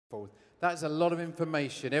That's a lot of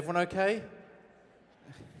information. Everyone okay?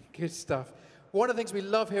 Good stuff. One of the things we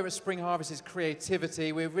love here at Spring Harvest is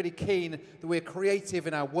creativity. We're really keen that we're creative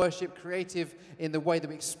in our worship, creative in the way that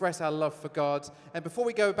we express our love for God. And before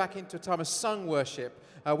we go back into a time of sung worship,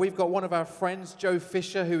 we've got one of our friends, Joe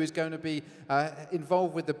Fisher, who is going to be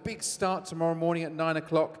involved with the big start tomorrow morning at 9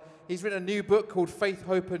 o'clock. He's written a new book called Faith,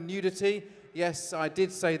 Hope and Nudity. Yes, I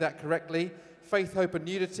did say that correctly. Faith, Hope and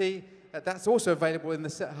Nudity. That's also available in the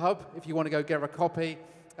Set Hub if you want to go get a copy.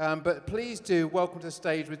 But please do welcome to the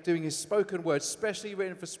stage with doing his spoken word, specially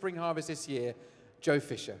written for Spring Harvest this year, Joe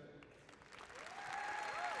Fisher.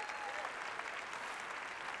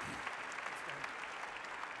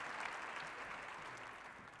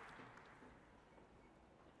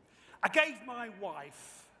 I gave my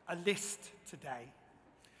wife a list today.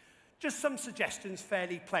 Just some suggestions,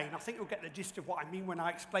 fairly plain. I think you'll get the gist of what I mean when I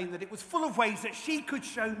explain that it was full of ways that she could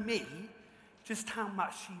show me just how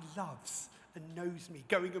much she loves and knows me,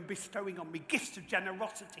 going and bestowing on me gifts of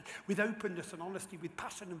generosity, with openness and honesty, with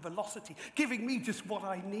passion and velocity, giving me just what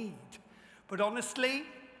I need. But honestly,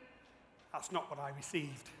 that's not what I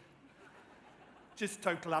received. Just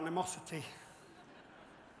total animosity.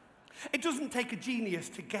 It doesn't take a genius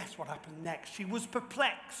to guess what happened next. She was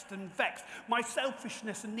perplexed and vexed. My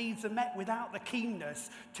selfishness and needs are met without the keenness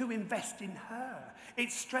to invest in her.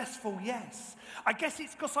 It's stressful, yes. I guess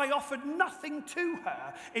it's because I offered nothing to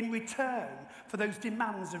her in return for those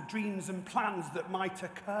demands of dreams and plans that might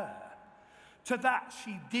occur. To that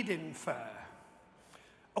she did infer.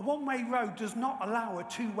 A one-way road does not allow a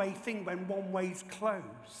two-way thing when one way's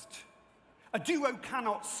closed. A duo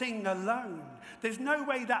cannot sing alone. There's no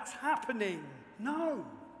way that's happening. No.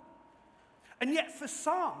 And yet for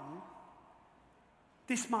some,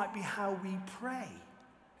 this might be how we pray.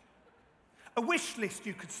 A wish list,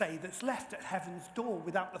 you could say, that's left at heaven's door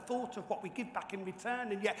without the thought of what we give back in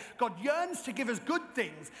return. And yet God yearns to give us good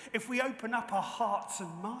things if we open up our hearts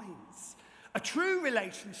and minds. A true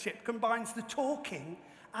relationship combines the talking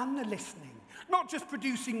and the listening. Not just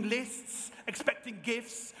producing lists, expecting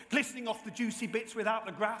gifts, glistening off the juicy bits without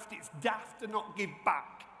the graft. It's daft to not give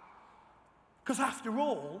back. Because after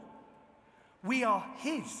all, we are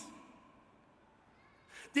his.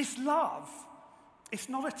 This love, it's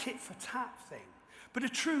not a tit-for-tat thing, but a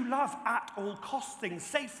true love at all cost thing.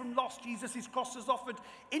 Safe from loss, Jesus' cross has offered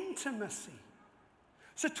intimacy.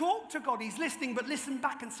 So talk to God, he's listening, but listen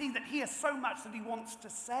back and see that he has so much that he wants to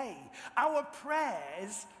say. Our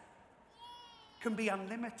prayers can be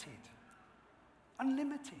unlimited.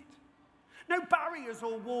 Unlimited. No barriers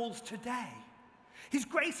or walls today. His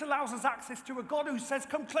grace allows us access to a God who says,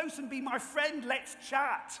 come close and be my friend, let's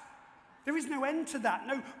chat. There is no end to that.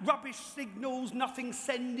 No rubbish signals, nothing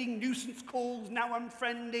sending, nuisance calls, now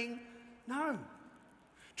unfriending. No.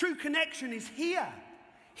 True connection is here.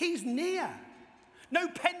 He's near. No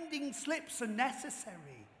pending slips are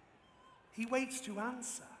necessary. He waits to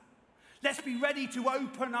answer. Let's be ready to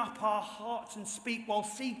open up our hearts and speak while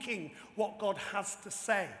seeking what God has to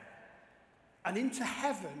say. And into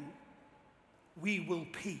heaven, we will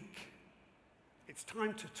peek. It's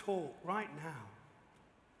time to talk right now.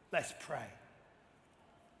 Let's pray.